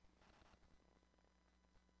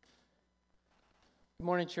Good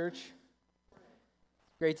morning, church.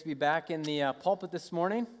 Great to be back in the pulpit this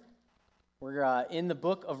morning. We're in the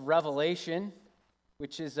book of Revelation,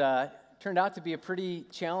 which is turned out to be a pretty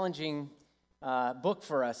challenging book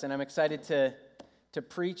for us, and I'm excited to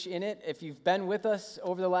preach in it. If you've been with us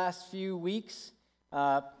over the last few weeks,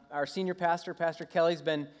 our senior pastor, Pastor Kelly's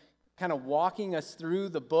been kind of walking us through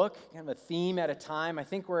the book, kind of a theme at a time. I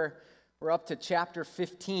think we're up to chapter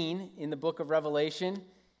 15 in the book of Revelation.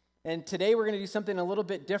 And today we're going to do something a little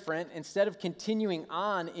bit different. Instead of continuing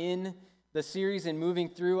on in the series and moving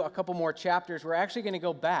through a couple more chapters, we're actually going to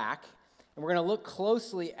go back and we're going to look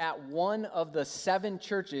closely at one of the 7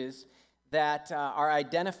 churches that are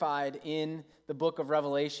identified in the book of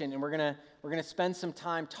Revelation. And we're going to spend some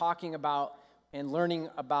time talking about and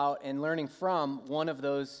learning from one of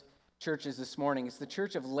those churches this morning. It's the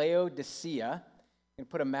church of Laodicea. I'm going to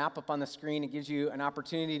put a map up on the screen. It gives you an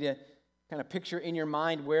opportunity to kind of picture in your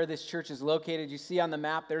mind where this church is located. You see on the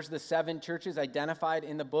map, there's the 7 churches identified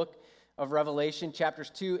in the book of Revelation. Chapters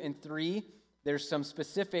 2 and 3, there's some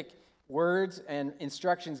specific words and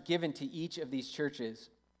instructions given to each of these churches.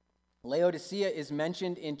 Laodicea is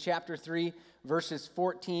mentioned in chapter 3, verses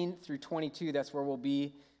 14 through 22. That's where we'll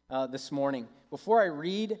be this morning. Before I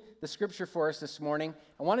read the scripture for us this morning,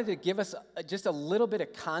 I wanted to give us just a little bit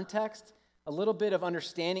of context, a little bit of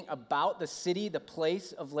understanding about the city, the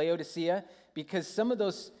place of Laodicea, because some of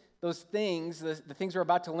those things, the things we're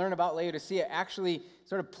about to learn about Laodicea, actually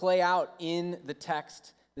sort of play out in the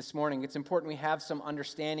text this morning. It's important we have some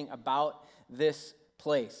understanding about this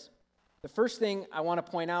place. The first thing I want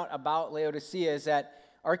to point out about Laodicea is that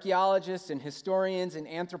archaeologists and historians and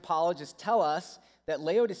anthropologists tell us that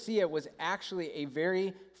Laodicea was actually a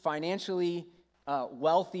very financially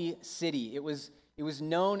wealthy city. It was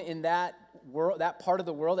known in that part of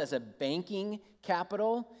the world as a banking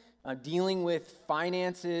capital. Dealing with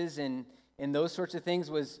finances and those sorts of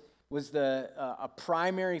things was a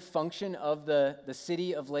primary function of the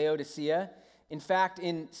city of Laodicea. In fact,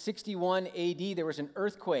 in 61 AD, there was an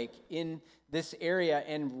earthquake in this area,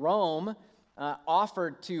 and Rome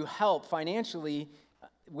offered to help financially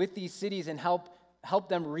with these cities and help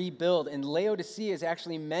them rebuild. And Laodicea is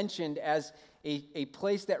actually mentioned as a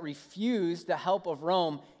place that refused the help of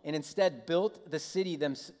Rome and instead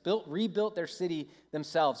rebuilt their city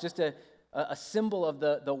themselves. Just a symbol of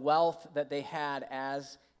the wealth that they had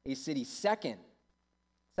as a city. Second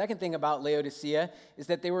thing about Laodicea is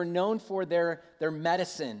that they were known for their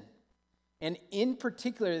medicine. And in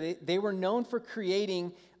particular, they were known for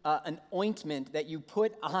creating an ointment that you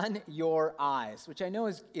put on your eyes, which I know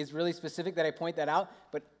is really specific that I point that out,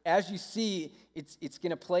 but as you see, it's going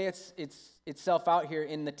to play itself out here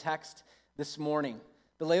in the text this morning.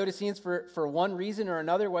 The Laodiceans, for one reason or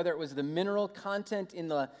another, whether it was the mineral content in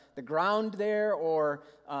the ground there or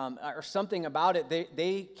something about it,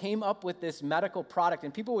 they came up with this medical product,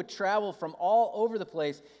 and people would travel from all over the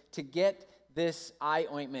place to get this eye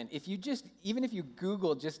ointment. Even if you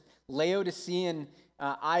Google just Laodicean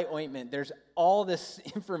eye ointment, there's all this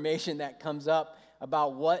information that comes up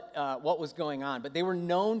about what was going on. But they were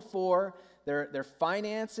known for their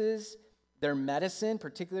finances, their medicine,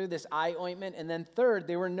 particularly this eye ointment, and then third,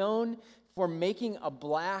 they were known for making a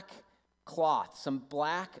black cloth, some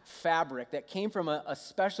black fabric that came from a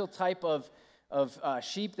special type of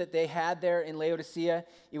sheep that they had there in Laodicea.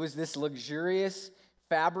 It was this luxurious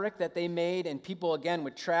fabric that they made, and people, again,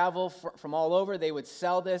 would travel from all over. They would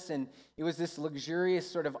sell this, and it was this luxurious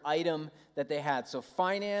sort of item that they had. So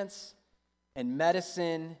finance and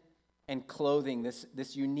medicine and clothing,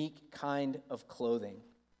 this unique kind of clothing.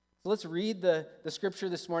 So let's read the scripture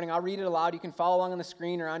this morning. I'll read it aloud. You can follow along on the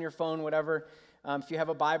screen or on your phone, whatever. If you have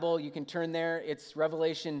a Bible, you can turn there. It's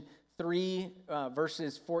Revelation 3,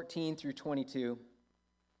 verses 14 through 22.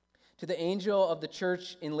 To the angel of the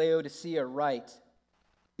church in Laodicea write,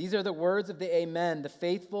 these are the words of the Amen, the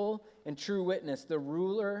faithful and true witness, the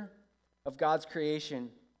ruler of God's creation.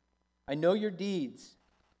 I know your deeds,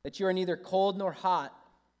 that you are neither cold nor hot.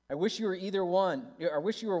 I wish you were either one. I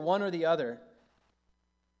wish you were one or the other.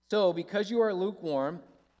 So, because you are lukewarm,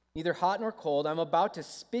 neither hot nor cold, I'm about to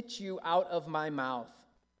spit you out of my mouth.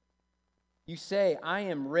 You say, I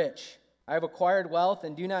am rich. I have acquired wealth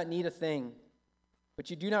and do not need a thing. But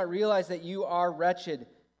you do not realize that you are wretched,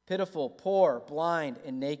 pitiful, poor, blind,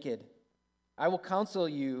 and naked. I will counsel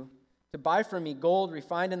you to buy from me gold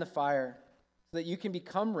refined in the fire, so that you can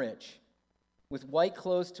become rich, with white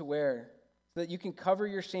clothes to wear, so that you can cover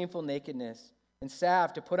your shameful nakedness, and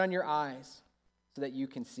salve to put on your eyes, so that you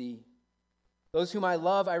can see. Those whom I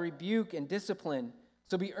love, I rebuke and discipline,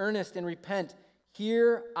 so be earnest and repent.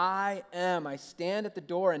 Here I am. I stand at the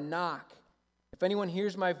door and knock. If If anyone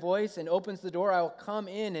hears my voice and opens the door, I will come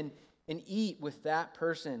in and eat with that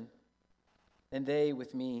person, and they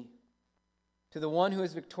with me. To the one who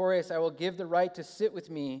is victorious, I will give the right to sit with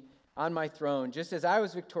me on my throne, just as I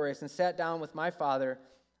was victorious and sat down with my Father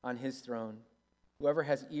on his throne. Whoever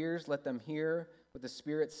has ears, let them hear what the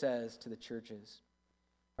Spirit says to the churches.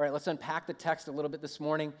 All right, let's unpack the text a little bit this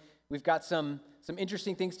morning. We've got some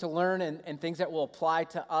interesting things to learn and things that will apply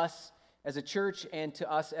to us as a church and to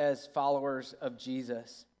us as followers of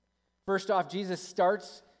Jesus. First off, Jesus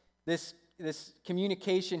starts this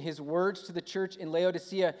communication, his words to the church in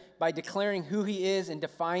Laodicea, by declaring who he is and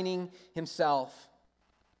defining himself.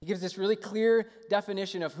 He gives this really clear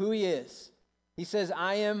definition of who he is. He says,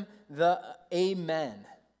 I am the Amen.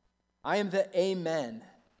 I am the Amen.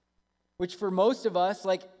 Which for most of us,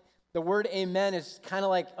 like the word amen is kind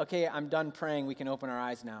of like, okay, I'm done praying, we can open our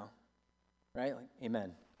eyes now. Right? Like,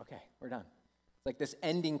 amen. Okay, we're done. It's like this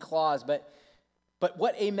ending clause, but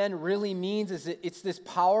what amen really means is that it's this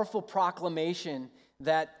powerful proclamation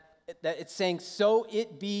that it's saying, so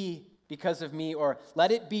it be because of me, or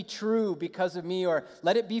let it be true because of me, or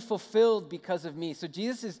let it be fulfilled because of me. So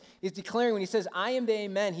Jesus is declaring, when he says, I am the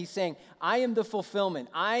amen, he's saying, I am the fulfillment.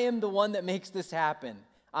 I am the one that makes this happen.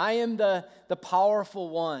 I am the powerful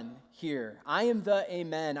one here. I am the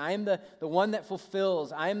amen. I am the one that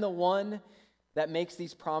fulfills. I am the one that makes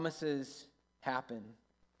these promises happen.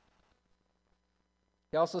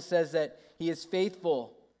 He also says that he is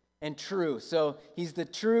faithful and true. So he's the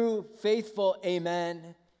true, faithful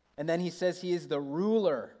amen. And then he says he is the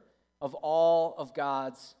ruler of all of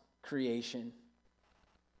God's creation.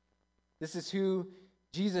 This is who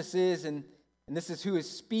Jesus is, and this is who is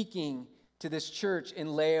speaking to this church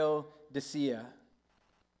in Laodicea.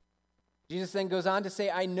 Jesus then goes on to say,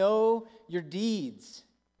 I know your deeds.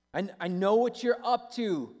 I know what you're up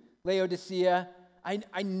to, Laodicea.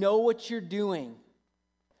 I know what you're doing.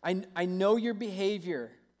 I know your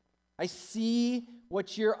behavior. I see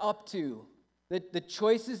what you're up to. The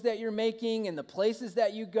choices that you're making and the places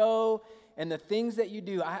that you go and the things that you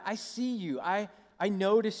do. I see you. I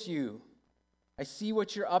notice you. I see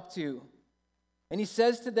what you're up to. And he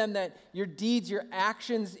says to them that your deeds, your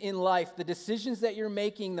actions in life, the decisions that you're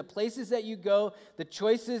making, the places that you go, the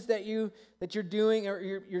choices that you're doing or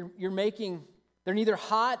you're making, they're neither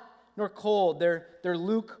hot nor cold. They're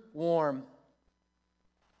lukewarm.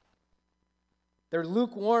 They're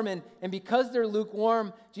lukewarm, and because they're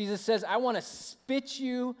lukewarm, Jesus says, I want to spit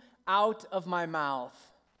you out of my mouth.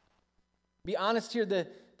 Be honest here,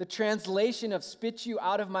 the translation of spit you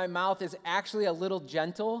out of my mouth is actually a little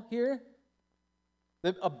gentle here.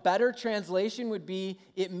 A better translation would be,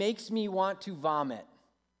 it makes me want to vomit.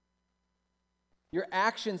 Your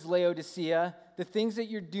actions, Laodicea, the things that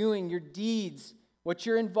you're doing, your deeds, what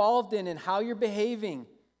you're involved in and how you're behaving,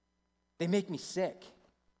 they make me sick,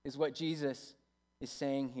 is what Jesus is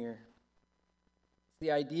saying here. It's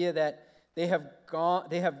the idea that they have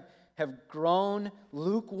grown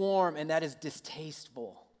lukewarm, and that is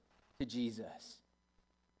distasteful to Jesus.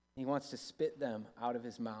 He wants to spit them out of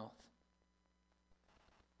his mouth.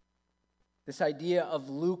 This idea of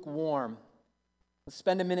lukewarm. Let's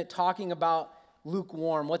spend a minute talking about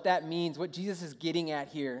lukewarm, what that means, what Jesus is getting at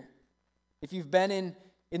here. If you've been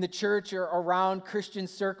in the church or around Christian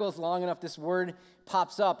circles long enough, this word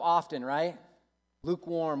pops up often, right?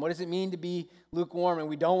 Lukewarm. What does it mean to be lukewarm? And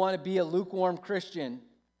we don't want to be a lukewarm Christian.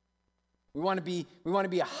 We want to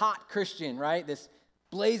be a hot Christian, right? This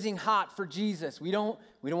blazing hot for Jesus. We don't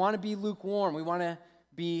want to be lukewarm. We want to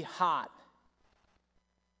be hot.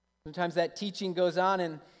 Sometimes that teaching goes on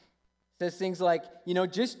and says things like,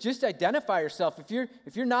 just identify yourself. If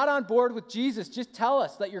you're not on board with Jesus, just tell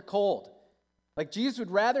us that you're cold. Like Jesus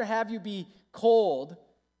would rather have you be cold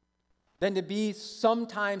than to be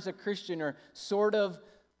sometimes a Christian or sort of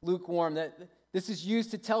lukewarm. That this is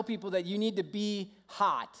used to tell people that you need to be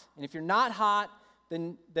hot. And if you're not hot,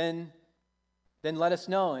 then let us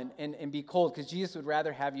know and be cold, because Jesus would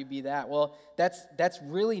rather have you be that. Well, that's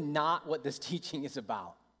really not what this teaching is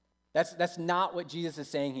about. That's not what Jesus is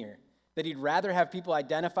saying here. That he'd rather have people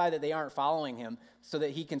identify that they aren't following him so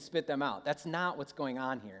that he can spit them out. That's not what's going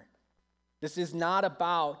on here. This is not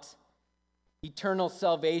about eternal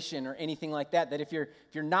salvation or anything like that. That if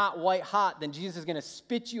you're not white hot, then Jesus is going to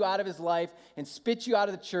spit you out of his life and spit you out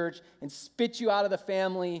of the church and spit you out of the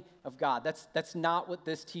family of God. That's not what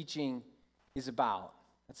this teaching is about.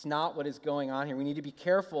 That's not what is going on here. We need to be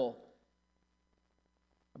careful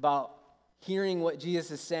about hearing what Jesus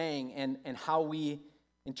is saying and how we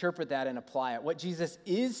interpret that and apply it. What Jesus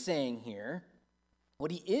is saying here,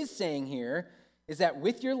 is that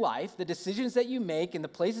with your life, the decisions that you make and the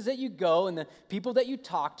places that you go and the people that you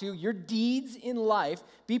talk to, your deeds in life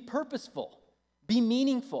be purposeful, be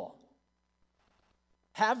meaningful.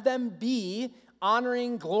 Have them be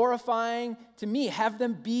honoring, glorifying to me. Have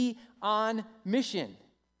them be on mission.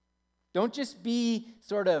 Don't just be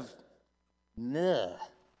sort of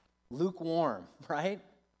lukewarm, right?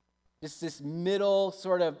 Just this middle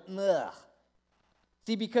sort of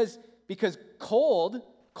See, because cold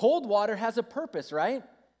water has a purpose, right?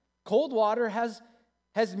 Cold water has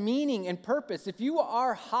meaning and purpose. If you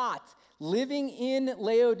are hot, living in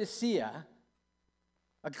Laodicea,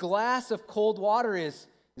 a glass of cold water is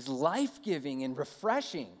life-giving and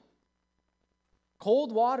refreshing.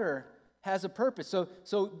 Cold water has a purpose.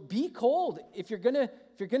 So be cold. If you're gonna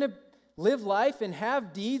live life and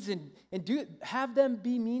have deeds and have them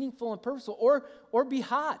be meaningful and purposeful, or be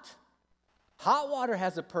hot. Hot water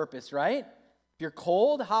has a purpose, right? If you're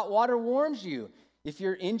cold, hot water warms you. If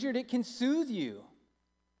you're injured, it can soothe you.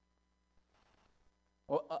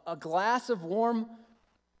 A glass of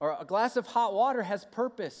hot water has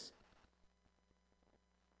purpose,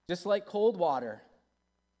 just like cold water.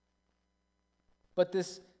 But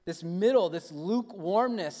this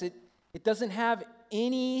lukewarmness, it doesn't have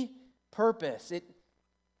any purpose. It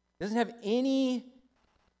doesn't have any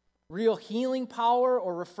real healing power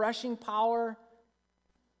or refreshing power.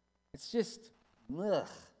 It's just, ugh.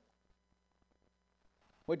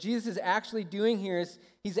 What Jesus is actually doing here is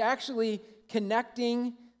he's actually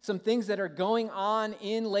connecting some things that are going on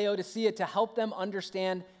in Laodicea to help them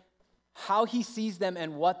understand how he sees them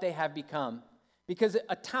and what they have become. Because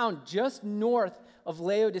a town just north of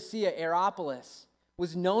Laodicea, Hierapolis,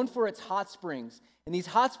 was known for its hot springs. And these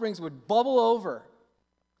hot springs would bubble over.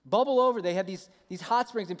 They had these hot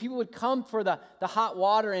springs, and people would come for the hot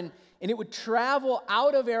water, and it would travel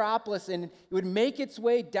out of Hierapolis, and it would make its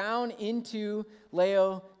way down into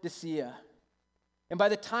Laodicea. And by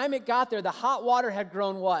the time it got there, the hot water had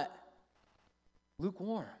grown what?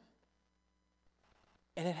 Lukewarm.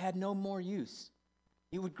 And it had no more use.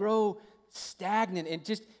 It would grow stagnant and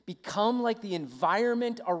just become like the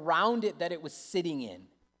environment around it that it was sitting in.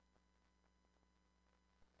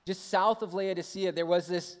 Just south of Laodicea, there was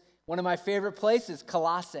this, one of my favorite places,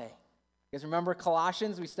 Colossae. You guys remember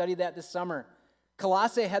Colossians? We studied that this summer.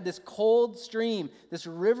 Colossae had this cold stream, this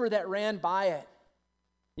river that ran by it.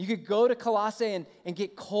 You could go to Colossae and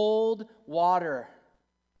get cold water.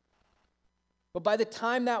 But by the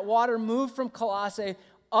time that water moved from Colossae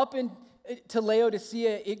up to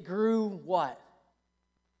Laodicea, it grew what?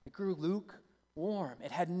 It grew lukewarm.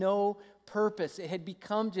 It had no purpose. It had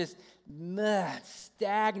become just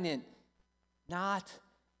stagnant, not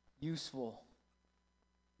useful.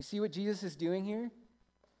 You see what Jesus is doing here?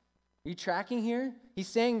 Are you tracking here? He's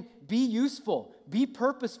saying, be useful, be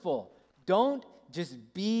purposeful. Don't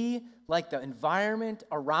just be like the environment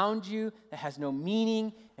around you that has no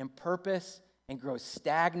meaning and purpose and grows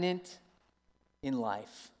stagnant in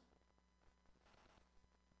life.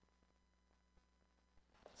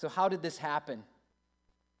 So how did this happen?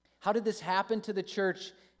 How did this happen to the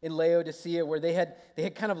church in Laodicea, where they had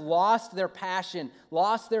kind of lost their passion,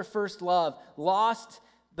 lost their first love, lost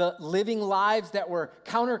the living lives that were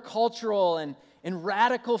countercultural and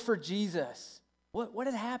radical for Jesus? What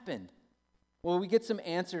had happened? Well, we get some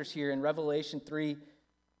answers here in Revelation 3,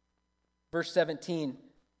 verse 17.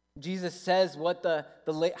 Jesus says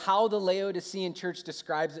how the Laodicean church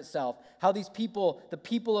describes itself, how these people, the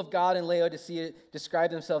people of God in Laodicea,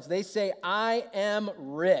 describe themselves. They say, I am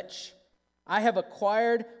rich. I have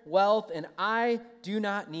acquired wealth, and I do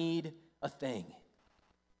not need a thing.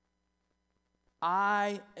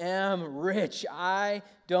 I am rich. I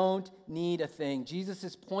don't need a thing. Jesus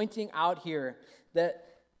is pointing out here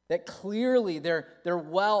that clearly their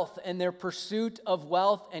wealth and their pursuit of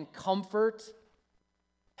wealth and comfort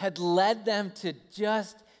had led them to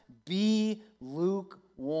just be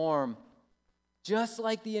lukewarm. Just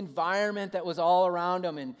like the environment that was all around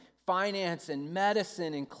them in finance and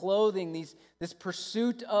medicine and clothing, this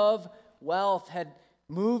pursuit of wealth had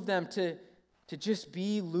moved them to just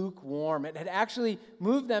be lukewarm. It had actually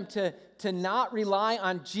moved them to not rely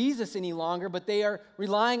on Jesus any longer, but they are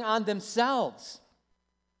relying on themselves.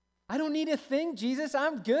 I don't need a thing, Jesus.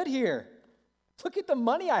 I'm good here. Look at the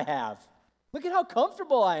money I have. Look at how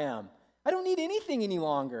comfortable I am. I don't need anything any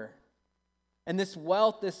longer. And this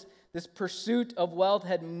wealth, this pursuit of wealth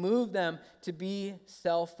had moved them to be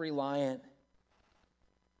self-reliant.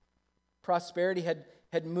 Prosperity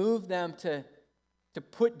had moved them to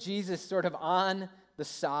put Jesus sort of on the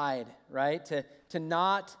side, right? To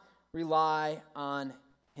not rely on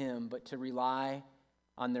him, but to rely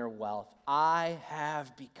on their wealth. I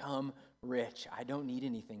have become rich. I don't need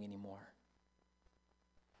anything anymore.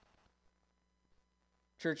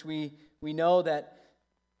 Church, we know that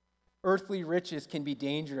earthly riches can be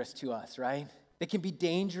dangerous to us, right? They can be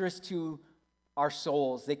dangerous to our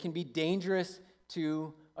souls. They can be dangerous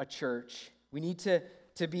to a church. We need to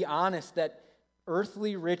be honest that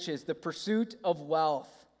earthly riches, the pursuit of wealth,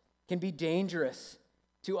 can be dangerous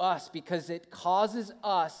to us because it causes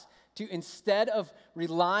us to, instead of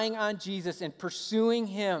relying on Jesus and pursuing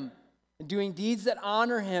Him and doing deeds that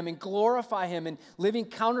honor Him and glorify Him and living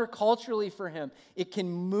counterculturally for Him, it can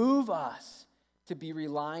move us to be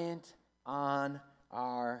reliant on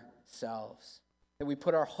ourselves. That we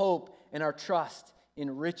put our hope and our trust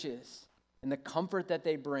in riches and the comfort that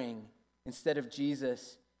they bring instead of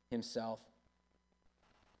Jesus Himself.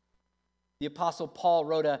 The Apostle Paul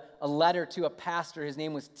wrote a letter to a pastor. His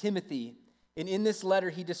name was Timothy. And in this letter,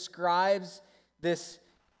 he describes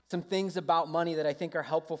some things about money that I think are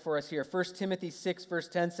helpful for us here. 1 Timothy 6, verse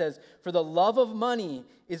 10 says, "For the love of money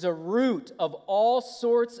is a root of all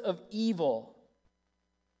sorts of evil.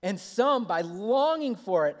 And some, by longing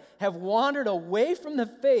for it, have wandered away from the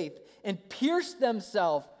faith and pierced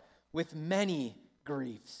themselves with many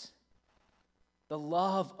griefs." The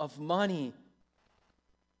love of money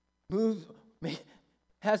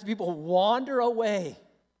has people wander away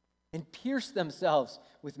and pierce themselves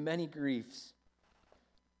with many griefs.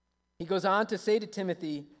 He goes on to say to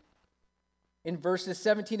Timothy in verses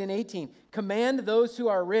 17 and 18, "Command those who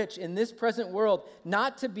are rich in this present world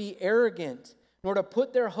not to be arrogant, nor to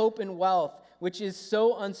put their hope in wealth, which is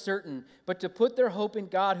so uncertain, but to put their hope in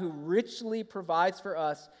God, who richly provides for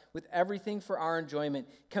us with everything for our enjoyment.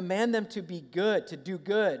 Command them to be good, to do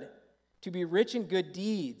good, to be rich in good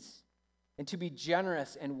deeds, and to be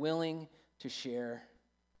generous and willing to share."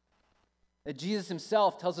 Jesus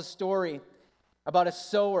Himself tells a story about a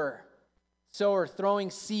sower throwing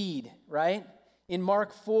seed, right? In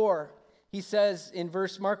Mark 4, He says in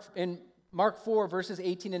Mark 4, verses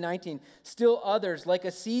 18 and 19, "Still others, like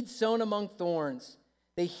a seed sown among thorns,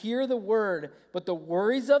 they hear the word, but the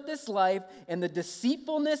worries of this life and the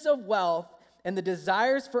deceitfulness of wealth and the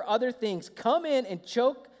desires for other things come in and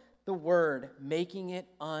choke the word, making it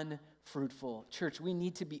unfruitful." Church, we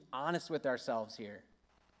need to be honest with ourselves here,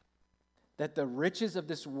 that the riches of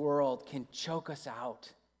this world can choke us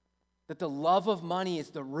out, that the love of money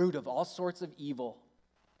is the root of all sorts of evil.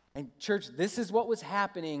 And church, this is what was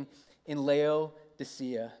happening in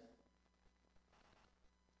Laodicea.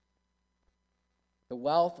 The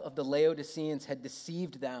wealth of the Laodiceans had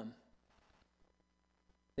deceived them.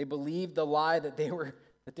 They believed the lie that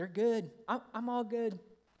they're good. I'm all good.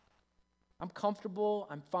 I'm comfortable.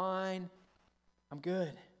 I'm fine. I'm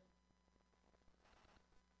good.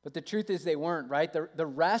 But the truth is they weren't, right? The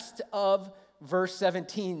rest of verse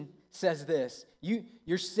 17 says this.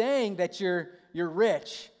 You're saying that you're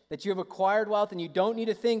rich, that you have acquired wealth and you don't need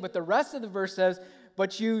a thing, but the rest of the verse says,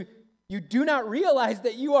 but you do not realize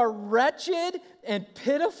that you are wretched and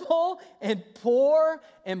pitiful and poor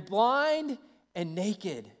and blind and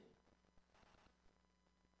naked.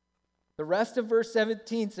 The rest of verse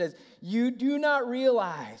 17 says, you do not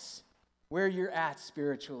realize where you're at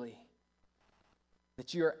spiritually,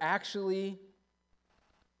 that you are actually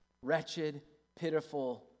wretched,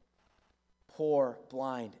 pitiful, poor,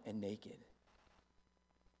 blind, and naked.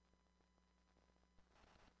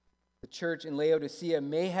 The church in Laodicea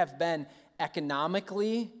may have been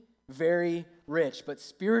economically very rich, but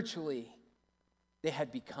spiritually, they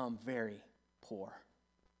had become very poor.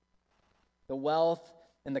 The wealth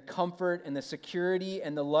and the comfort and the security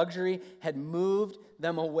and the luxury had moved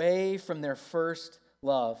them away from their first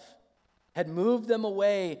love, had moved them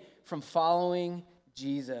away from following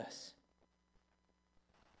Jesus.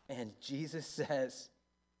 And Jesus says,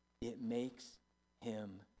 it makes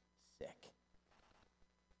him sick.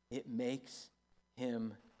 It makes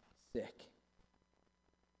him sick.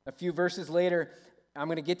 A few verses later, I'm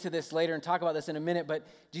going to get to this later and talk about this in a minute, but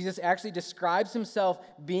Jesus actually describes himself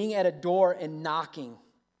being at a door and knocking.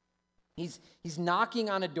 He's knocking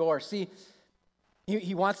on a door. See,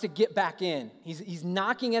 he wants to get back in. He's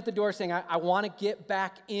knocking at the door saying, I want to get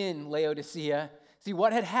back in, Laodicea. See,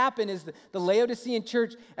 what had happened is the Laodicean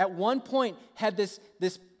church at one point had this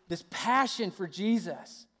passion for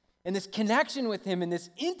Jesus and this connection with him and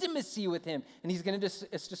this intimacy with him. And he's going to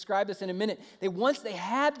describe this in a minute. Once they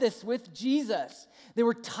had this with Jesus, they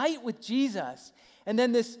were tight with Jesus. And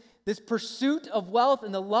then this pursuit of wealth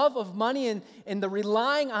and the love of money and the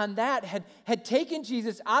relying on that had taken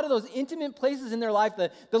Jesus out of those intimate places in their life,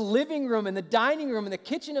 the living room and the dining room and the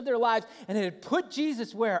kitchen of their lives, and it had put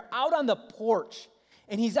Jesus where? Out on the porch.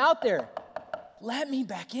 And he's out there. Let me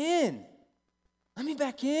back in. Let me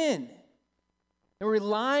back in. and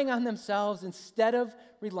relying on themselves instead of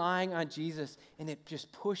relying on Jesus, and it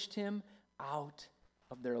just pushed him out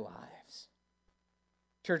of their lives.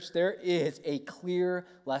 Church, there is a clear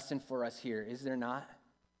lesson for us here, is there not?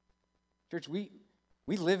 Church, we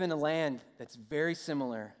live in a land that's very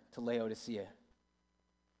similar to Laodicea.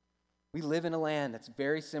 We live in a land that's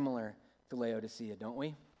very similar to Laodicea, don't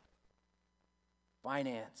we?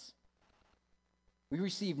 Finance. We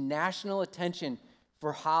receive national attention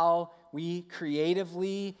for how we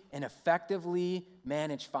creatively and effectively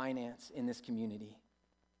manage finance in this community.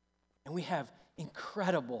 And we have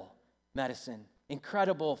incredible medicine,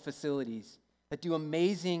 incredible facilities that do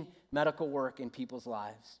amazing medical work in people's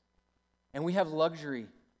lives. And we have luxury.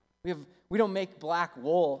 We don't make black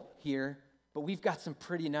wool here, but we've got some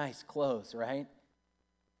pretty nice clothes, right?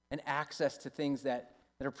 And access to things that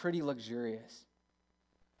are pretty luxurious.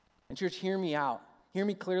 And church, hear me out. Hear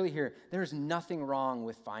me clearly here. There is nothing wrong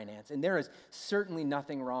with finance, and there is certainly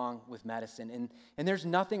nothing wrong with medicine, and there's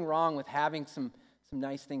nothing wrong with having some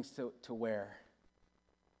nice things to wear.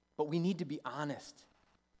 But we need to be honest.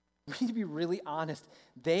 We need to be really honest.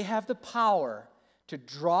 They have the power to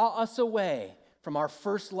draw us away from our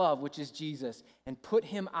first love, which is Jesus, and put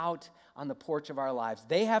him out on the porch of our lives.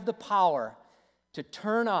 They have the power to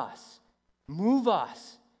turn us, move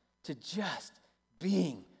us to just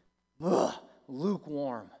being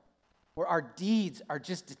lukewarm, where our deeds are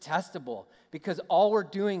just detestable because all we're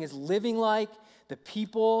doing is living like the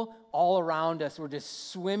people all around us. We're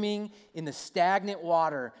just swimming in the stagnant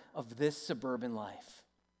water of this suburban life.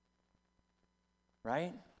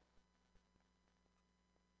 Right?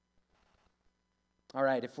 All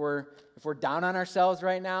right, if we're down on ourselves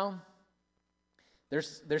right now,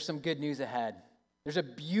 there's some good news ahead. There's a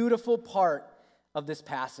beautiful part of this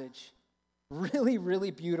passage. Really,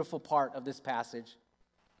 really beautiful part of this passage.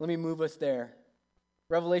 Let me move us there.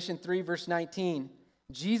 Revelation 3, verse 19.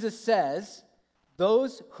 Jesus says,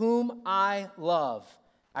 "Those whom I love,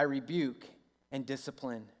 I rebuke and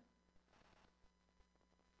discipline."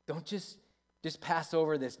 Don't just pass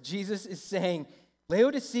over this. Jesus is saying,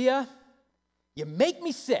 Laodicea, you make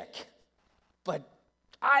me sick, but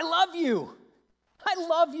I love you. I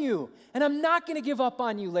love you. And I'm not going to give up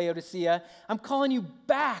on you, Laodicea. I'm calling you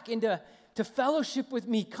back into fellowship with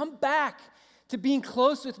me. Come back to being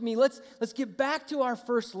close with me. Let's get back to our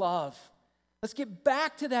first love. Let's get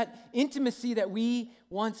back to that intimacy that we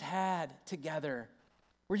once had together,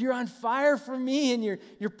 where you're on fire for me and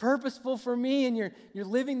you're purposeful for me and you're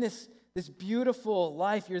living this beautiful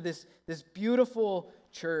life. You're this beautiful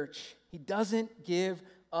church. He doesn't give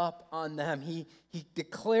up on them. He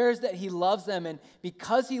declares that he loves them, and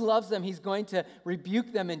because he loves them, he's going to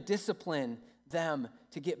rebuke them and discipline them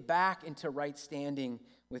to get back into right standing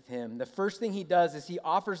with him. The first thing he does is he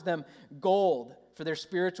offers them gold for their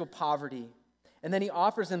spiritual poverty. And then he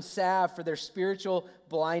offers them salve for their spiritual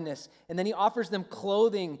blindness. And then he offers them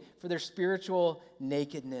clothing for their spiritual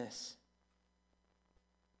nakedness.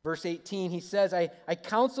 Verse 18, he says, I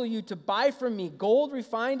counsel you to buy from me gold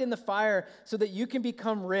refined in the fire so that you can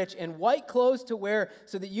become rich, and white clothes to wear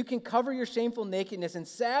so that you can cover your shameful nakedness, and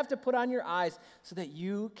salve to put on your eyes so that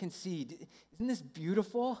you can see. Isn't this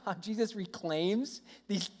beautiful how Jesus reclaims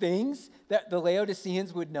these things that the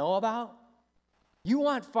Laodiceans would know about? You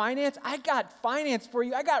want finance? I got finance for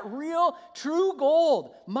you. I got real, true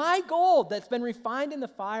gold, my gold that's been refined in the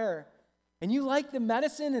fire. And you like the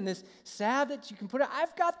medicine and this salve that you can put on?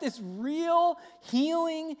 I've got this real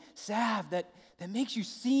healing salve that makes you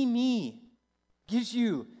see me, gives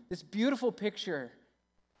you this beautiful picture.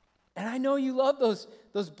 And I know you love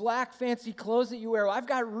those black fancy clothes that you wear. Well, I've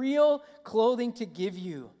got real clothing to give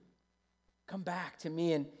you. Come back to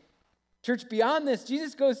me. And church, beyond this,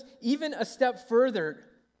 Jesus goes even a step further.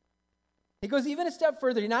 He goes even a step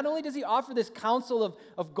further. Not only does he offer this counsel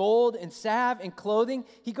of gold and salve and clothing,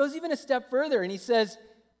 he goes even a step further and he says,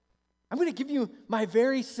 I'm going to give you my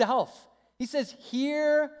very self. He says,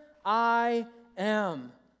 here I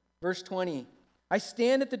am. Verse 20, I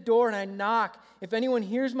stand at the door and I knock. If anyone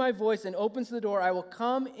hears my voice and opens the door, I will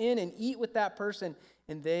come in and eat with that person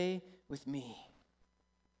and they with me.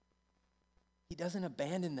 He doesn't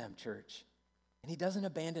abandon them, church, and he doesn't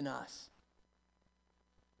abandon us.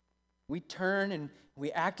 We turn and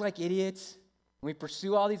we act like idiots, and we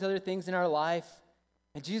pursue all these other things in our life,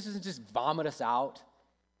 and Jesus doesn't just vomit us out.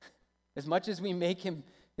 As much as we become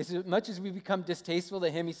distasteful to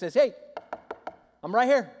him, he says, hey, I'm right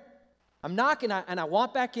here. I'm knocking, and I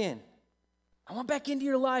want back in. I want back into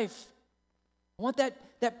your life. I want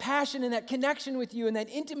that passion and that connection with you and that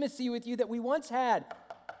intimacy with you that we once had.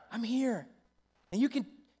 I'm here. And you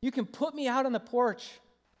can put me out on the porch,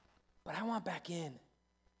 but I want back in.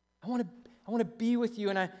 I I want to be with you.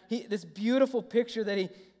 And this beautiful picture that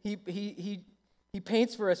he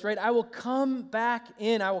paints for us, right? I will come back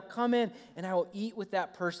in. I will come in and I will eat with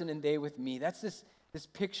that person and they with me. That's this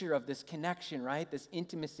picture of this connection, right? This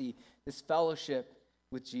intimacy, this fellowship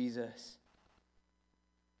with Jesus.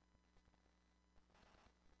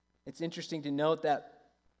 It's interesting to note that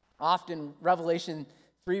often Revelation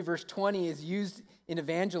 3 verse 20 is used in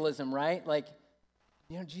evangelism, right? Like,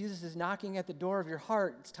 Jesus is knocking at the door of your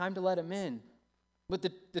heart. It's time to let him in. But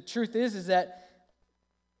the truth is that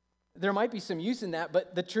there might be some use in that,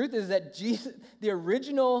 but the truth is that Jesus, the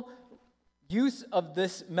original use of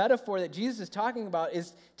this metaphor that Jesus is talking about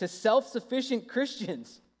is to self-sufficient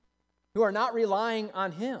Christians who are not relying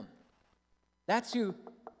on him. That's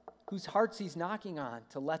whose hearts he's knocking on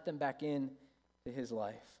to let them back in to his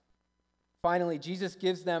life. Finally, Jesus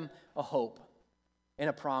gives them a hope and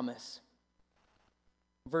a promise.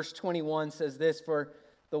 Verse 21 says this, "For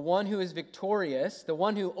the one who is victorious, the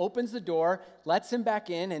one who opens the door, lets him back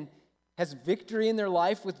in, and has victory in their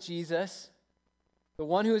life with Jesus, the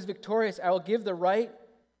one who is victorious, I will give the right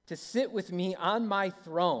to sit with me on my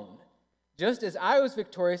throne, just as I was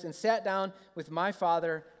victorious and sat down with my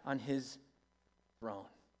Father on his throne."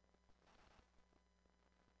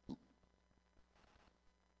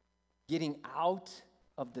 Getting out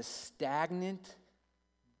of the stagnant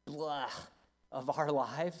blah of our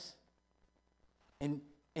lives and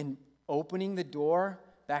opening the door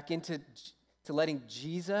back into letting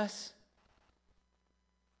Jesus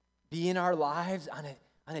be in our lives on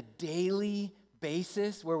a daily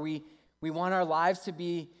basis, where we want our lives to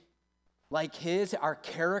be like his, our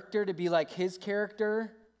character to be like his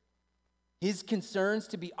character, his concerns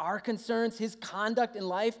to be our concerns, his conduct in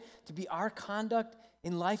life to be our conduct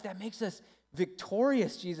in life. That makes us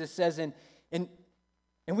victorious, Jesus says, and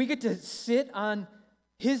we get to sit on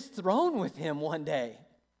his throne with him one day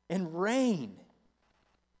and reign.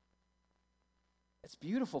 It's a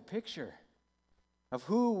beautiful picture of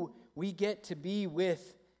who we get to be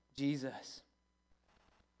with Jesus.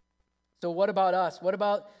 So what about us? What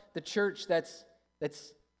about the church that's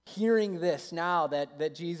hearing this now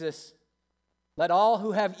that Jesus, let all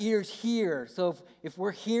who have ears hear. So if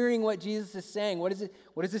we're hearing what Jesus is saying, what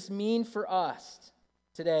does this mean for us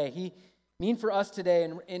today?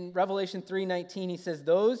 In Revelation 3:19, he says,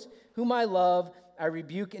 "Those whom I love, I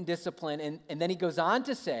rebuke and discipline." And then he goes on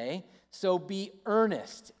to say, "So be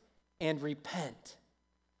earnest and repent."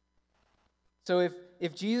 So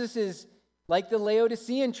if Jesus is like the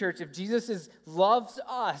Laodicean church, if Jesus loves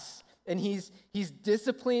us and he's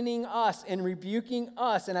disciplining us and rebuking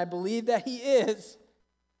us, and I believe that he is,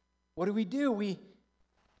 what do? We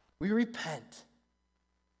repent.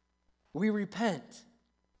 We repent.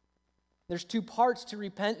 There's two parts to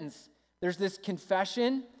repentance. There's this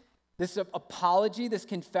confession, this apology, this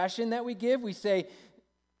confession that we give. We say,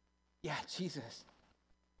 "Yeah, Jesus,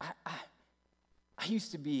 I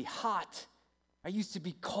used to be hot. I used to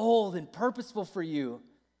be cold and purposeful for you.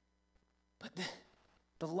 But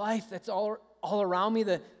the life that's all around me,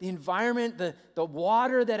 the environment, the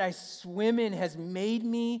water that I swim in has made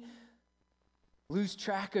me lose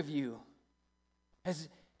track of you, has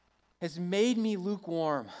made me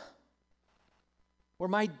lukewarm. Where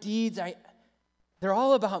my deeds, they're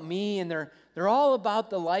all about me, and they're all about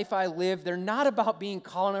the life I live. They're not about being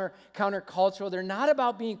countercultural. They're not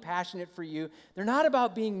about being passionate for you. They're not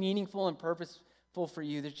about being meaningful and purposeful for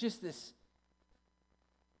you. There's just this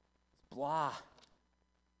blah.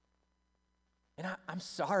 And I'm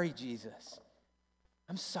sorry, Jesus.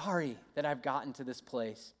 I'm sorry that I've gotten to this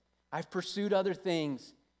place. I've pursued other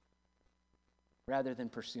things rather than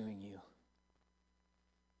pursuing you."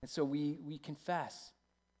 And so we confess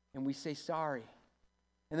and we say sorry.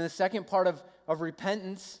 And then the second part of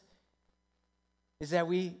repentance is that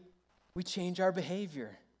we change our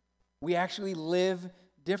behavior. We actually live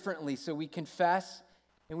differently. So we confess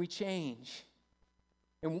and we change.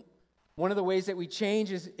 And one of the ways that we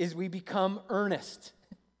change is we become earnest.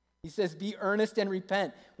 He says, "Be earnest and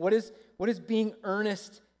repent." What does being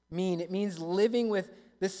earnest mean? It means living with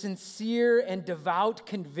this sincere and devout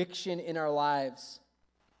conviction in our lives.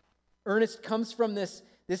 Earnest comes from this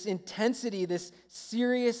intensity, this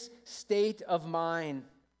serious state of mind.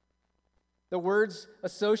 The words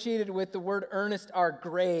associated with the word earnest are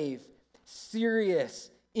grave, serious,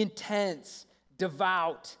 intense,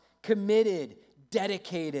 devout, committed,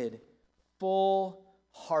 dedicated,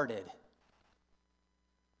 full-hearted.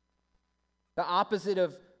 The opposite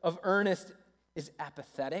of earnest is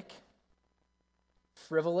apathetic,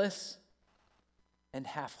 frivolous, and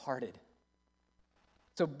half-hearted.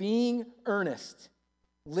 So being earnest,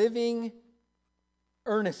 living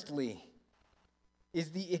earnestly,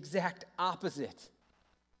 is the exact opposite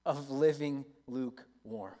of living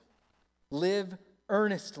lukewarm. Live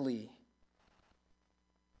earnestly.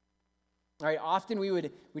 All right, often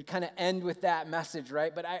we'd kind of end with that message,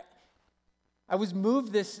 right? But I was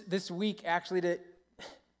moved this week actually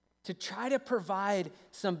to try to provide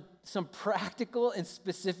some practical and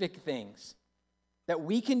specific things that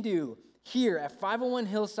we can do here at 501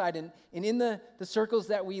 Hillside and in the circles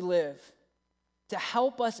that we live to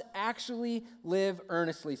help us actually live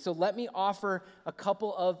earnestly. So let me offer a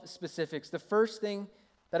couple of specifics. The first thing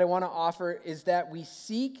that I want to offer is that we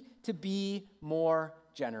seek to be more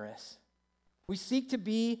generous. We seek to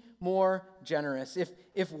be more generous.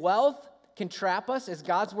 If wealth can trap us, as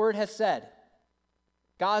God's word has said,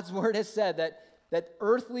 that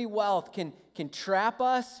earthly wealth can trap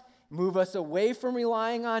us, move us away from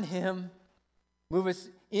relying on Him, move us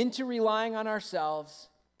into relying on ourselves,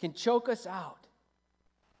 can choke us out.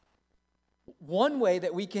 One way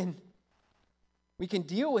that we can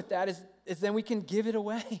deal with that is then we can give it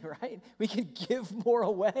away, right? We can give more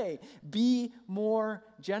away. Be more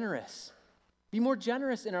generous. Be more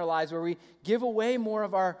generous in our lives where we give away more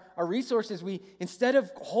of our resources. We, instead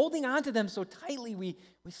of holding on to them so tightly, we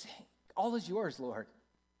say, all is yours, Lord.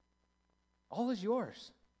 All is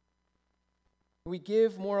yours. We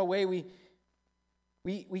give more away.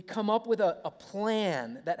 We come up with a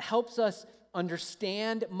plan that helps us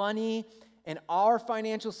understand money and our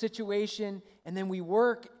financial situation, and then we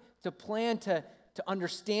work to plan to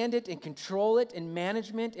understand it and control it and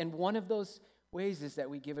management, and one of those ways is that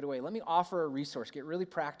we give it away. Let me offer a resource, get really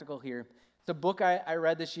practical here. It's a book I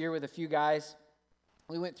read this year with a few guys.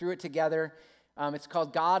 We went through it together. It's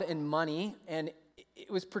called God and Money, and it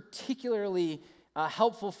was particularly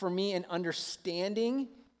helpful for me in understanding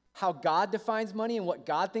how God defines money and what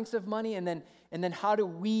God thinks of money, and then how do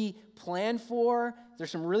we plan for.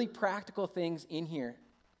 There's some really practical things in here.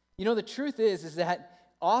 You know, the truth is that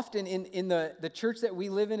often in the church that we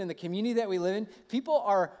live in the community that we live in, people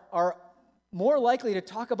are more likely to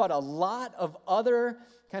talk about a lot of other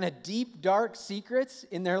kind of deep, dark secrets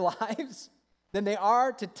in their lives than they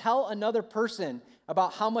are to tell another person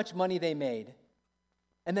about how much money they made.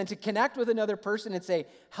 And then to connect with another person and say,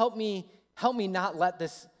 help me not let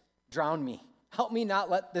this drown me. Help me not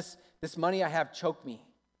let this money I have choke me.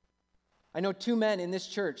 I know two men in this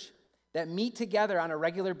church that meet together on a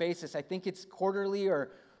regular basis. I think it's quarterly or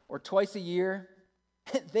twice a year.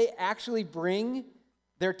 They actually bring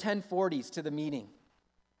their 1040s to the meeting.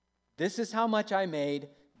 This is how much I made.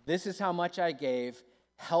 This is how much I gave.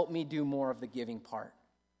 Help me do more of the giving part.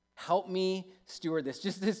 Help me steward this.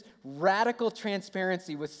 Just this radical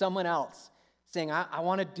transparency with someone else saying, I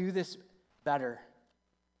want to do this better.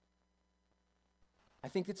 I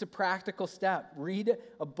think it's a practical step. Read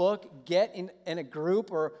a book, get in a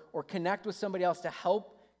group or connect with somebody else to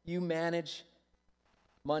help you manage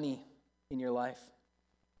money in your life.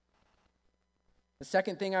 The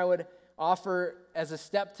second thing I would offer as a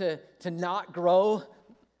step to not grow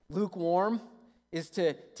lukewarm is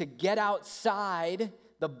to get outside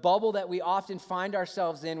the bubble that we often find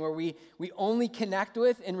ourselves in, where we only connect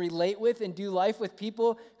with and relate with and do life with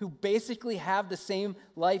people who basically have the same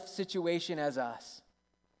life situation as us.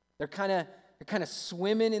 They're kind of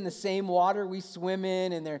swimming in the same water we swim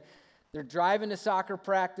in, and they're driving to soccer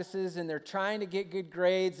practices, and they're trying to get good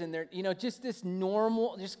grades, and they're, just this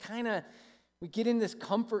normal, just kind of, we get in this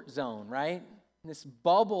comfort zone, right? In this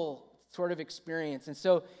bubble sort of experience. And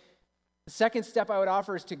so the second step I would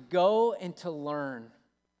offer is to go and to learn.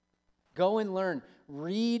 Go and learn.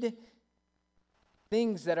 Read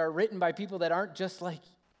things that are written by people that aren't just like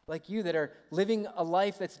you, that are living a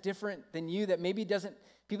life that's different than you, that maybe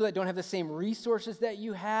people that don't have the same resources that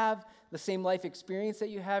you have, the same life experience that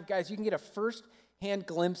you have. Guys, you can get a first-hand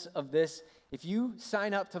glimpse of this if you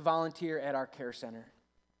sign up to volunteer at our care center.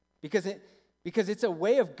 Because it's a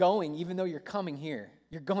way of going, even though you're coming here.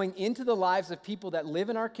 You're going into the lives of people that live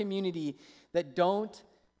in our community that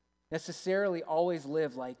necessarily always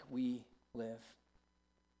live like we live.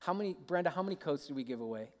 Brenda, how many coats did we give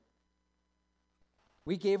away?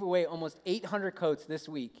 We gave away almost 800 coats this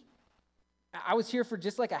week. I was here for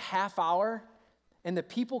just like a half hour, and the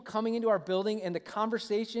people coming into our building and the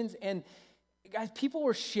conversations, and guys, people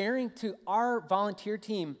were sharing to our volunteer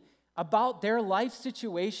team about their life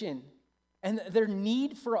situation and their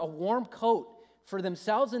need for a warm coat for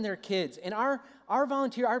themselves and their kids. And our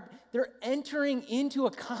volunteer, they're entering into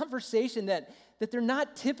a conversation that they're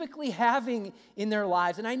not typically having in their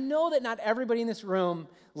lives. And I know that not everybody in this room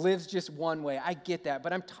lives just one way. I get that.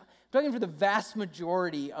 But I'm talking for the vast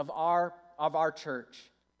majority of our church.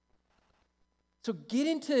 So get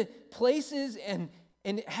into places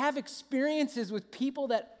and have experiences with people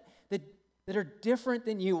that are different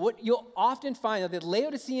than you. What you'll often find that the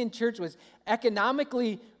Laodicean church was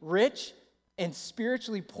economically rich and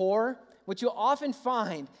spiritually poor. What you'll often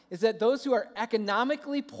find is that those who are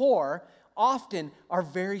economically poor often are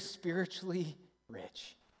very spiritually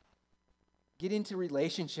rich. Get into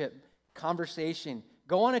relationship, conversation.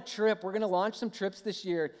 Go on a trip. We're going to launch some trips this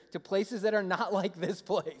year to places that are not like this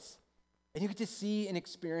place. And you get to see and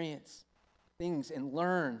experience things and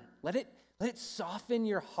learn. Let it soften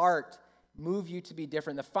your heart, move you to be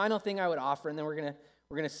different. The final thing I would offer, and then we're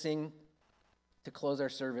gonna sing to close our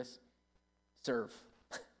service. Serve.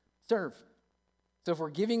 Serve. So if we're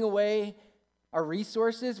giving away our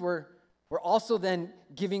resources, we're also then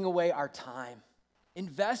giving away our time.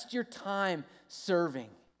 Invest your time serving.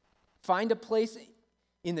 Find a place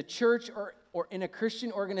in the church or in a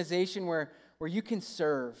Christian organization where you can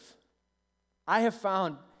serve. I have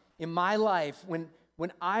found in my life when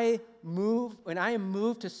I am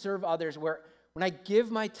moved to serve others, when I give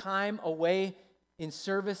my time away in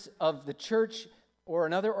service of the church or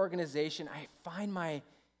another organization, I find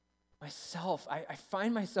myself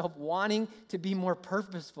wanting to be more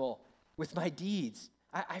purposeful with my deeds.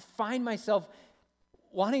 I find myself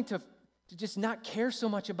wanting to just not care so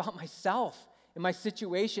much about myself and my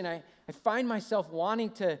situation. I find myself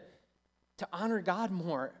wanting to honor God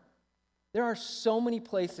more. There are so many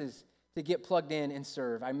places to get plugged in and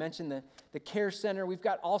serve. I mentioned the care center. We've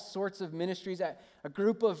got all sorts of ministries. A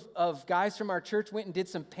group of guys from our church went and did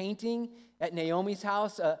some painting at Naomi's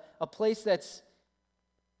house, a place that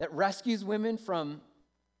rescues women from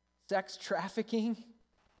sex trafficking.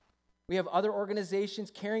 We have other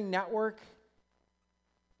organizations, Caring Network,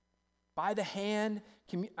 By the Hand,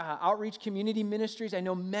 Outreach Community Ministries. I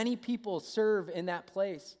know many people serve in that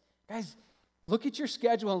place. Guys, look at your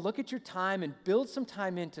schedule and look at your time and build some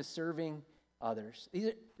time into serving others.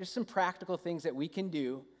 There's some practical things that we can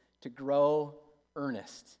do to grow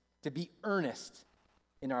earnest, to be earnest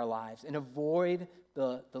in our lives and avoid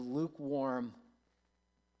the lukewarm,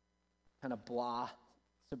 kind of blah,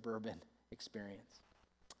 suburban experience.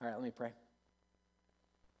 All right, let me pray.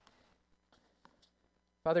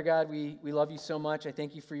 Father God, we love you so much. I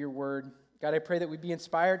thank you for your word. God, I pray that we'd be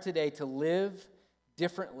inspired today to live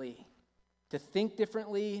differently, to think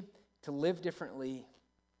differently, to live differently,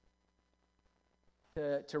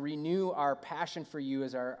 to renew our passion for you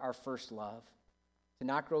as our first love, to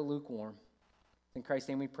not grow lukewarm. In Christ's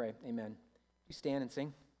name we pray, amen. You stand and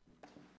sing.